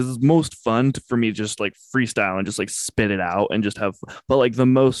comparisons because it's most fun for me to just like freestyle and just like spit it out and just have, but like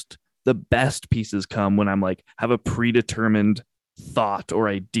the best pieces come when I'm like, have a predetermined thought or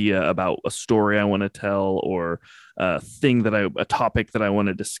idea about a story I want to tell or a topic that I want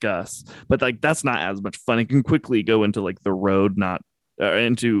to discuss. But like, that's not as much fun. It can quickly go into like the road, not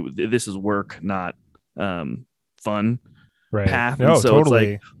into this is work, not fun Right. path. And No, so it's like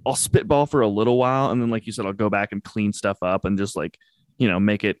totally. I'll spitball for a little while, and then like you said, I'll go back and clean stuff up and just like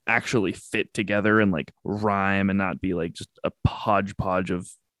make it actually fit together and like rhyme and not be like just a hodgepodge of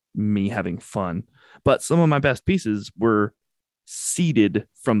me having fun. But some of my best pieces were seeded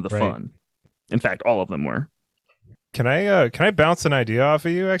from the Right. fun. In fact, all of them were. Can I bounce an idea off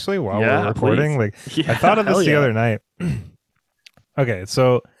of you actually while we're Yeah, recording? please. Like I thought Yeah, of hell this the yeah. other night. Okay,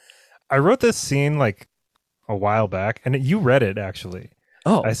 so I wrote this scene like a while back and you read it actually.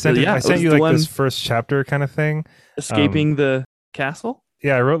 Oh, I yeah. It sent was you the like this one first chapter kind of thing. Um escaping the castle.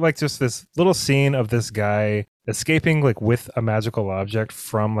 yeah, I wrote like just this little scene of this guy escaping like with a magical object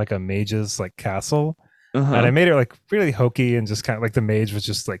from like a mage's like castle. Uh And I huh. made it like really hokey and just kind of like the mage was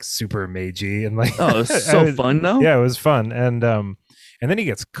just like super magey and like Oh, it was I so was, fun though. yeah, it was fun. And then he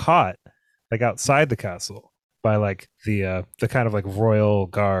gets caught like outside the castle by like the kind of like royal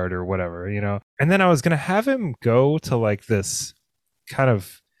guard or whatever, And then I was gonna have him go to like this kind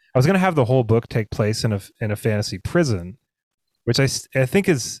of I was gonna have the whole book take place in a fantasy prison, which I think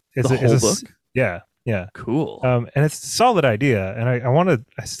The is whole book. yeah, yeah. Cool. And it's a solid idea, and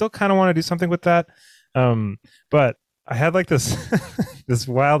I still kind of want to do something with that. But I had like this this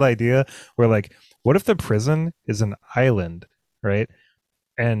wild idea where like, what if the prison is an island, right?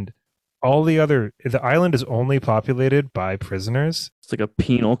 And the island is only populated by prisoners, It's like a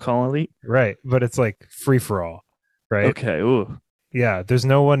penal colony. right? But it's like free for all, right? Okay. Ooh. Yeah, there's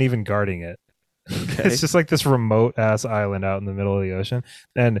no one even guarding it. It's Okay. just like this remote ass island out in the middle of the ocean.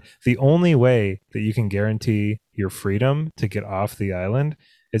 And the only way that you can guarantee your freedom to get off the island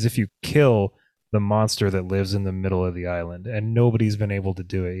is if you kill the monster that lives in the middle of the island. And nobody's been able to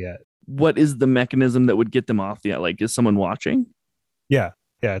do it yet. What is the mechanism that would get them off the like? Is someone watching? Yeah.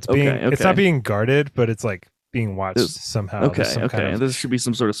 Yeah. Okay. It's not Okay. being guarded, but it's like being watched There's, somehow. There's okay. some kind Okay. of, There should be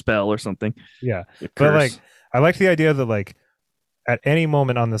some sort of spell or something. yeah. A But like, curse. I like the idea that like at any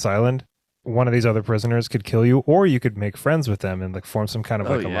moment on this island, one of these other prisoners could kill you, or you could make friends with them and like form some kind of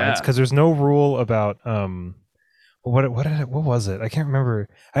Oh like alliance. yeah. Because there's no rule about what was it? I can't remember.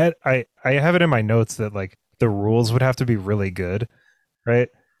 I have it in my notes that like the rules would have to be really good, right?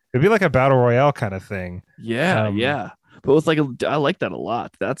 It'd be like a battle royale kind of thing. Yeah, Um, yeah. But with like I like that a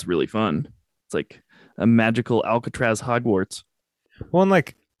lot. That's really fun. It's like a magical Alcatraz Hogwarts. well, and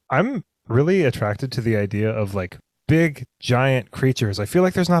like I'm really attracted to the idea of like big giant creatures. I feel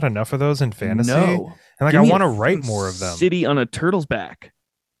like there's not enough of those in fantasy, and No. like Give I me a want to write fucking more of them. city on a turtle's back.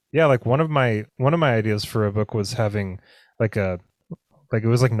 Yeah, like one of my ideas for a book was having like a like it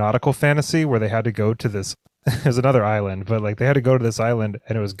was like nautical fantasy where they had to go to this it was another island, but like they had to go to this island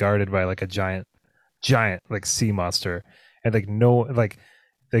and it was guarded by like a giant like sea monster, and like no like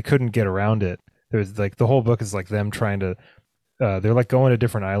they couldn't get around it. There's like the whole book is like them trying to they're like going to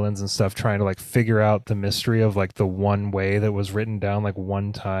different islands and stuff trying to like figure out the mystery of like the one way that was written down like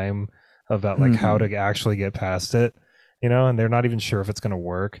one time about like how Mhm. to actually get past it, you know, and they're not even sure if it's going to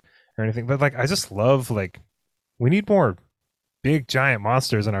work or anything. But like I just love like we need more big giant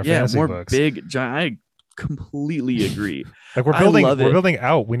monsters in our Yeah, fantasy more books. big giant. I completely agree. Like I love we're it. building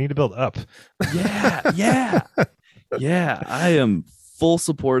out, we need to build up. Yeah, yeah. Yeah, I am full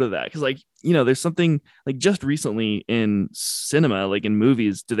support of that because, like, there's something like just recently in cinema, like in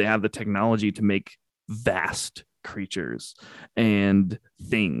movies, do they have the technology to make vast creatures and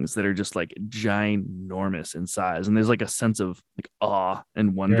things that are just like ginormous in size? And there's like a sense of like awe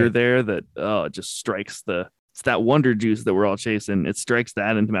and wonder Right. there that it just strikes it's that wonder juice that we're all chasing. It strikes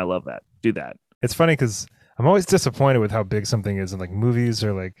that into me. I love that. Do that. It's funny because I'm always disappointed with how big something is in like movies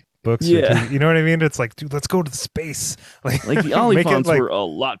or like books or Yeah. TV. You know what I mean? It's like, dude, let's go to the space. Like, Like the make it Oliphaunts like were a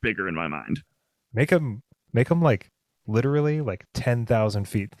lot bigger in my mind. make them like literally like 10,000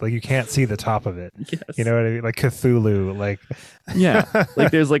 feet. Like you can't see the top of it. You Yes. know what I mean? Like Cthulhu. Like, Yeah.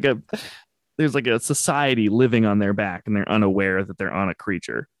 Like there's like a society living on their back and they're unaware that they're on a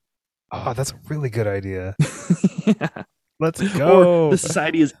creature. oh, that's a really good idea. Yeah. Let's Or go. the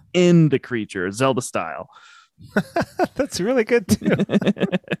society is in the creature, Zelda style. That's really good too.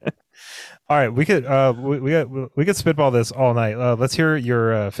 All right, we could spitball this all night. Let's hear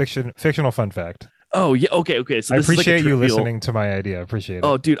your fictional fun fact. Oh yeah, okay. So I this is like a appreciate you trivial. listening to my idea. I appreciate it.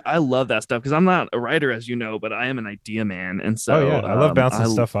 Oh, dude, I love that stuff because I'm not a writer, as you know, but I am an idea man, and Oh so yeah, I love bouncing I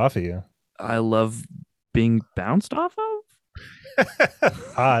stuff off of you. I love being bounced off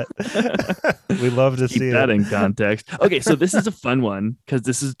Hot. of. We love to Keep see that it. in context. Okay, so this is a fun one because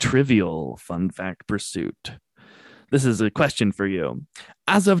this is trivial fun fact pursuit. This is a question for you.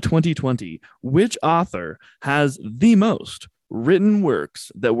 As of 2020, which author has the most written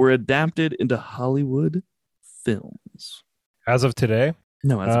works that were adapted into Hollywood films? As of today.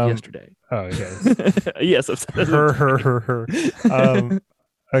 No, as of Um, yesterday. Oh, okay. Yes, Her.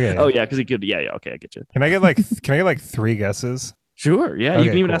 Okay. Oh yeah, because he could. Yeah, okay, I get you. Can I get like three guesses? Sure, yeah, you Okay,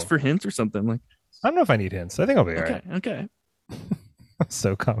 can even cool. ask for hints or something like. I don't know if I need hints. I think I'll be all Okay, right. okay. I'm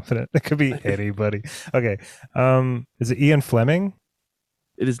so confident. It could be anybody. Okay. Is it Ian Fleming?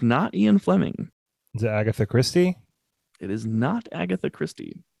 It is not Ian Fleming. Is it Agatha Christie? It is not Agatha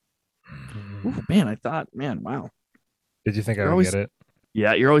Christie. Mm. Ooh, man, I thought, man, wow. Did you think I You're would always get it?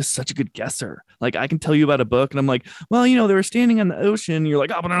 Yeah, you're always such a good guesser. Like I can tell you about a book, and I'm like, well, they were standing on the ocean. And you're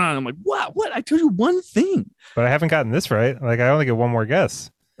like, oh, but no. I'm like, what? I told you one thing. But I haven't gotten this right. Like I only get one more guess.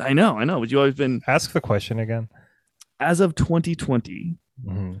 I know. But you always been Ask the question again. as of 2020.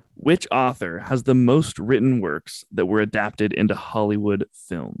 Mm-hmm. Which author has the most written works that were adapted into Hollywood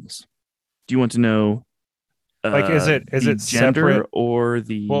films? Do you want to know? Like, is the it gender separate? or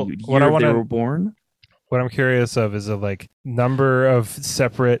the Well, year what I they wanna- were born? What I'm curious of is it like number of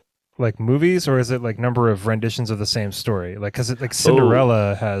separate like movies, or is it like number of renditions of the same story? Like, because like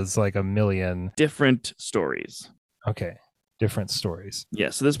Cinderella has like a million. Different stories. Okay, different stories. Yeah.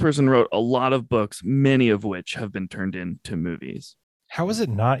 So this person wrote a lot of books, many of which have been turned into movies. How is it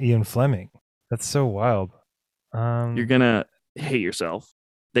not Ian Fleming? That's so wild. You're gonna hate yourself.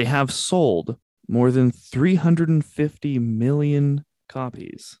 They have sold more than 350 million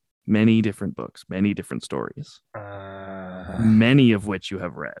copies. Many different books, many different stories, many of which you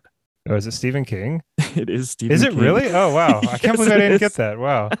have read. Oh, is it Stephen King? It is Stephen Is it King. really? Oh wow! I can't Yes, believe I it didn't is. get that.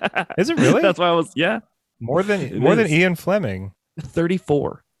 Wow, is it really? That's why I was more than It than is. Ian Fleming.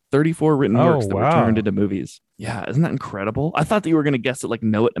 34 written Oh, works that were wow. turned into movies. Yeah, isn't that incredible? I thought that you were gonna guess it, like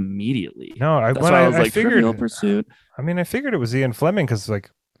know it immediately. No, That's why I was like figured. Trivial Pursuit. I mean, I figured it was Ian Fleming because like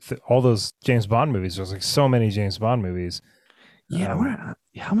all those James Bond movies. There's like so many James Bond movies. Yeah, I Um, wonder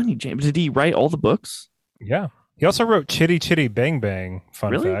how many James did he write all the books? Yeah. He also wrote Chitty Chitty Bang Bang.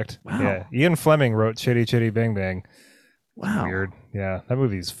 Fun Really? fact. Wow. Yeah. Ian Fleming wrote Chitty Chitty Bang Bang. Wow. Weird. Yeah. That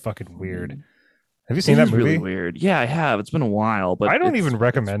movie's fucking weird. Mm. Have you It seen that is movie? really weird. Yeah, I have. It's been a while, but I don't it's even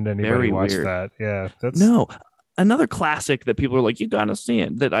recommend anybody very watch weird. that. Yeah. That's No, another classic that people are like, you gotta see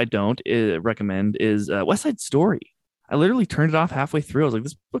it, that I don't recommend is West Side Story. I literally turned it off halfway through. I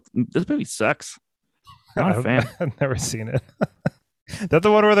was like, this movie sucks. Not a fan. I've never seen it. That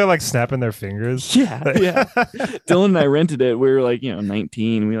the one where they're like snapping their fingers? Yeah, yeah. Dylan and I rented it. We were like,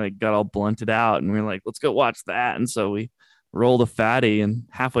 19. We like got all blunted out, and we were like, let's go watch that. And so we rolled a fatty, and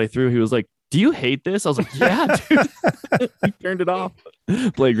halfway through, he was like, "Do you hate this?" I was like, "Yeah, dude." He turned it off.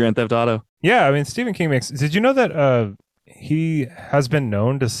 Played Grand Theft Auto. Yeah, I mean, Stephen King makes. Did you know that he has been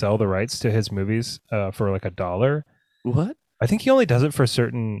known to sell the rights to his movies for like $1? What? I think he only does it for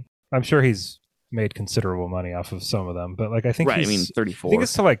certain. I'm sure he's made considerable money off of some of them, but like I think Right. I mean, he's, 34. I think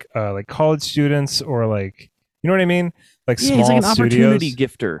it's to like college students or like, you know what I mean? Like yeah, small he's like an studios. opportunity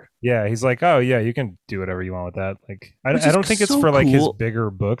gifter. Yeah, he's like, oh yeah, you can do whatever you want with that. Like, I Which is don't think it's so for like his cool. bigger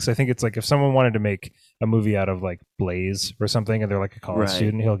books. I think it's like if someone wanted to make a movie out of like Blaze or something, and they're like a college Right.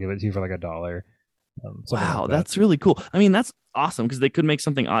 student, he'll give it to you for like $1. Something Wow, like that. that's really cool. I mean, that's awesome because they could make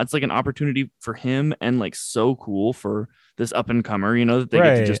something odd. It's like an opportunity for him and like so cool for this up and comer, that they get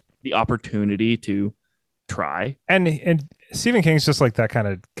to Right. just the opportunity to try. And Stephen King's just like that kind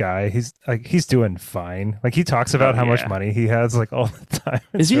of guy. He's doing fine. Like he talks about how much yeah. money he has like all the time.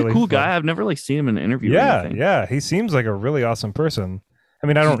 Is It's he a really cool fun. guy? I've never like seen him in an interview. Or Yeah, anything. yeah. He seems like a really awesome person. I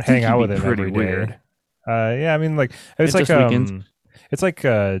mean, I don't You'd hang think out he'd with be him pretty every day. weird. Yeah, I mean, like it's like Just weekends. it's like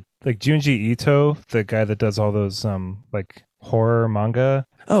Junji Ito, the guy that does all those like horror manga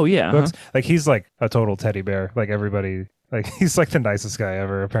Oh yeah. books. Like he's like a total teddy bear. Like everybody, like he's like the nicest guy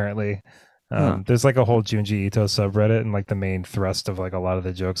ever. Apparently, Huh. there's like a whole Junji Ito subreddit, and like the main thrust of like a lot of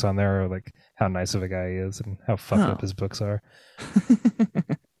the jokes on there are like how nice of a guy he is and how fucked Huh. up his books are.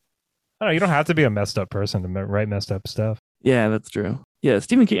 I don't know. You don't have to be a messed up person to write messed up stuff. Yeah, that's true. Yeah,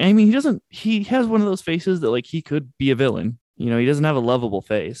 Stephen King. I mean, he has one of those faces that like he could be a villain. He doesn't have a lovable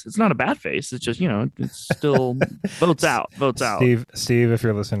face. It's not a bad face. It's just, it's still votes out. Steve, if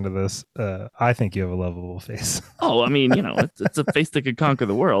you're listening to this, I think you have a lovable face. Oh, I mean, it's a face that could conquer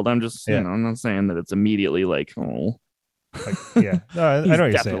the world. I'm just, Yeah. I'm not saying that it's immediately like, oh, Like, yeah, no, I he's know what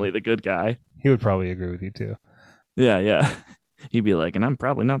you're definitely saying. the good guy. He would probably agree with you too. Yeah, yeah. He'd be like, and I'm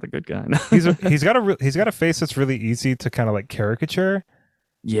probably not the good guy. He's got a face that's really easy to kind of like caricature.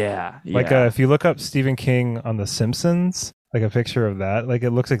 yeah, Like yeah. if you look up Stephen King on The Simpsons, like a picture of that, like it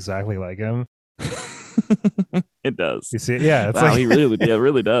looks exactly like him. It does. You see it? Yeah, it's Wow, like he really, yeah, it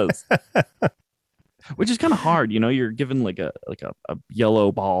really does. Which is kind of hard, you're given like a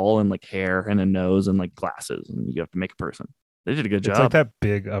yellow ball and like hair and a nose and like glasses, and you have to make a person. They did a good it's job. like that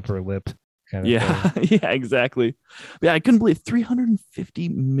big upper lip kind of Yeah, thing. yeah, exactly. Yeah, I couldn't believe 350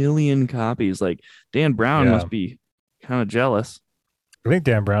 million copies. Like Dan Brown Yeah. must be kind of jealous. I think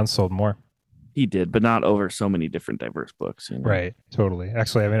Dan Brown sold more. He did, but not over so many different diverse books. Right, totally.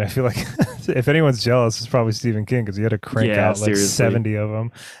 Actually, I mean, I feel like if anyone's jealous, it's probably Stephen King because he had to crank Yeah, out like seriously. 70 of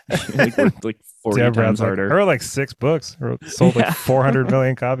them. like, worked, like 40 Dan times Brown's like, harder. I wrote like 6 books, sold Yeah. like 400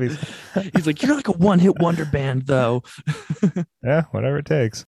 million copies. He's like, you're like a one-hit wonder band, though. Yeah, whatever it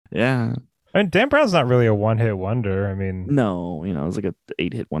takes. Yeah. I mean, Dan Brown's not really a one-hit wonder. I mean, No, it was like a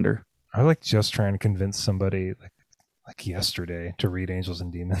 8-hit wonder. I like just trying to convince somebody like yesterday to read Angels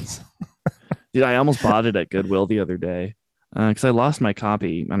and Demons. Dude, I almost bought it at Goodwill the other day because I lost my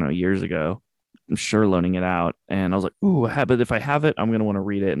copy, I don't know, years ago. I'm sure loaning it out. And I was like, ooh, but if I have it, I'm going to want to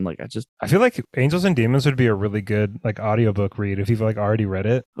read it. And like, I feel like Angels and Demons would be a really good like audiobook read if you've like already read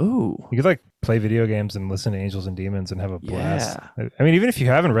it. ooh. You could like play video games and listen to Angels and Demons and have a blast. Yeah. I mean, even if you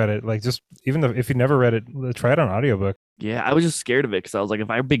haven't read it, like just even though if you never read it, try it on audiobook. Yeah, I was just scared of it because I was like, if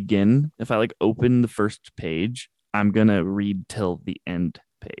I like open the first page, I'm going to read till the end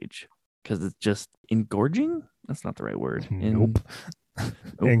page because it's just engorging. That's not the right word. Nope.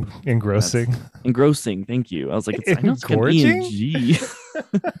 Nope. Engrossing. Engrossing. Thank you. I was like, I know it's got an E and G.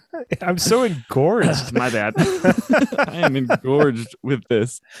 I'm so engorged. My bad. I am engorged with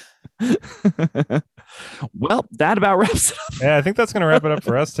this. Well, that about wraps it up. Yeah, I think that's going to wrap it up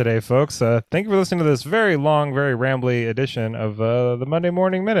for us today, folks. Thank you for listening to this very long, very rambly edition of the Monday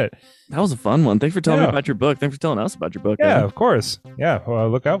Morning Minute. That was a fun one. Thanks for telling me Yeah. about your book. Thanks for telling us about your book. Yeah, man. of course. Yeah, well,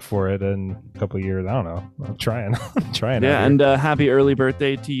 look out for it in a couple of years. I don't know. I'm trying. trying. Yeah, out here. and happy early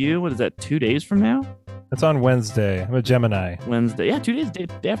birthday to you. What is that, 2 days from now? It's on Wednesday. I'm a Gemini. Wednesday. Yeah, 2 days, day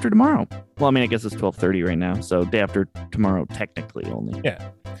after tomorrow. Well, I mean, I guess it's 12:30 right now. So day after tomorrow, technically only.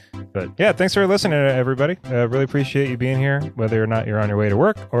 Yeah. But yeah, thanks for listening, everybody. Really appreciate you being here, whether or not you're on your way to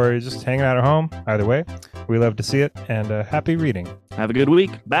work or you're just hanging out at home. Either way, we love to see it. And happy reading. Have a good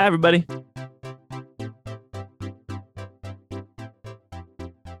week. Bye, everybody.